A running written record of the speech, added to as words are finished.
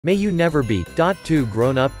May you never be, too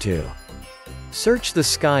grown up to search the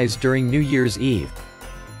skies during New Year's Eve.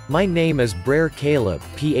 My name is Brer Caleb,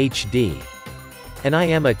 Ph.D. And I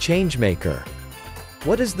am a changemaker.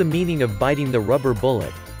 What is the meaning of biting the rubber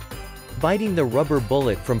bullet? Biting the rubber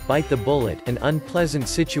bullet from Bite the Bullet, an unpleasant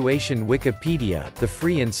situation. Wikipedia, the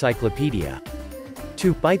free encyclopedia.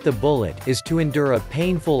 To bite the bullet is to endure a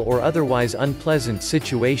painful or otherwise unpleasant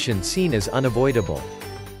situation seen as unavoidable.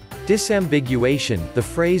 Disambiguation, the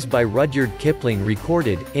phrase by Rudyard Kipling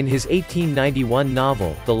recorded, in his 1891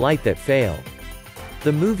 novel, The Light That Failed.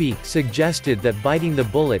 The movie suggested that biting the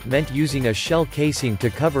bullet meant using a shell casing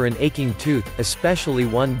to cover an aching tooth, especially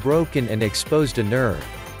one broken and exposed a nerve.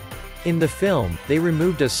 In the film, they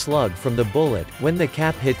removed a slug from the bullet when the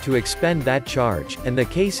cap hit to expend that charge, and the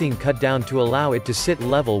casing cut down to allow it to sit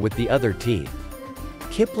level with the other teeth.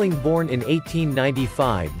 Kipling, born in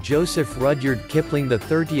 1895, Joseph Rudyard Kipling, the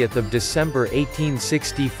 30th of December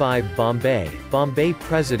 1865, Bombay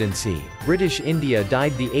Presidency, British India,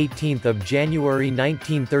 died the 18th of January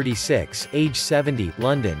 1936, age 70,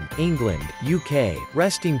 London, England, UK,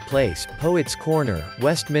 resting place, Poets' Corner,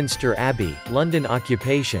 Westminster Abbey, London.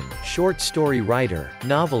 Occupation, short story writer,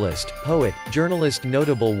 novelist, poet, journalist.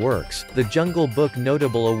 Notable works, The Jungle Book.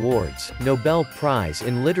 Notable awards, Nobel Prize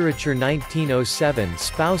in Literature 1907,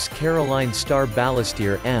 spouse Caroline Starr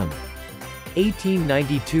Balestier, M.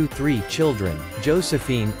 1892. 3 children,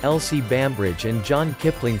 Josephine, Elsie Bambridge and John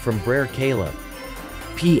Kipling. From Brer Caleb,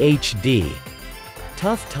 Ph.D.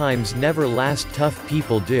 Tough times never last, tough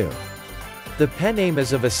people do. The pen name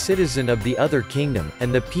is of a citizen of the other kingdom,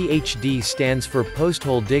 and the Ph.D. stands for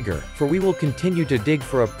posthole digger, for we will continue to dig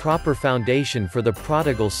for a proper foundation for the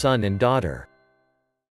prodigal son and daughter.